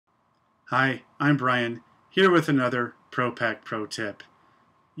Hi, I'm Brian, here with another Pac Pro Tip.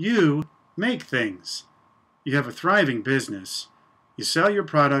 You make things. You have a thriving business. You sell your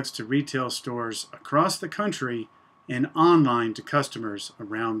products to retail stores across the country and online to customers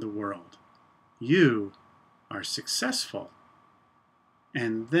around the world. You are successful.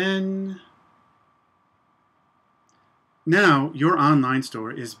 And then now your online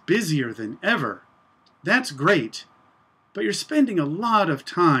store is busier than ever. That's great, but you're spending a lot of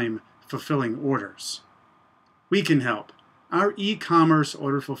time fulfilling orders. We can help. Our e-commerce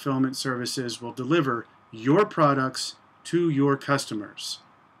order fulfillment services will deliver your products to your customers,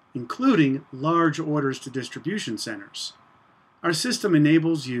 including large orders to distribution centers. Our system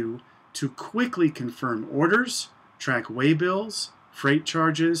enables you to quickly confirm orders, track waybills, freight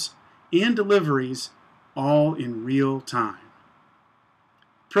charges, and deliveries all in real time.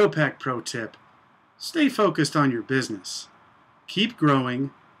 Pac Pro Tip: stay focused on your business. Keep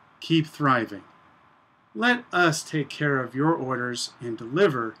growing. Keep thriving. Let us take care of your orders and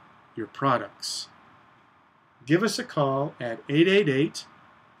deliver your products. Give us a call at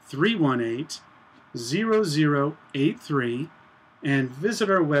 888-318-0083 and visit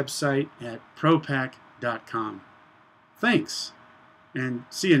our website at propac.com. Thanks, and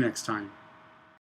see you next time.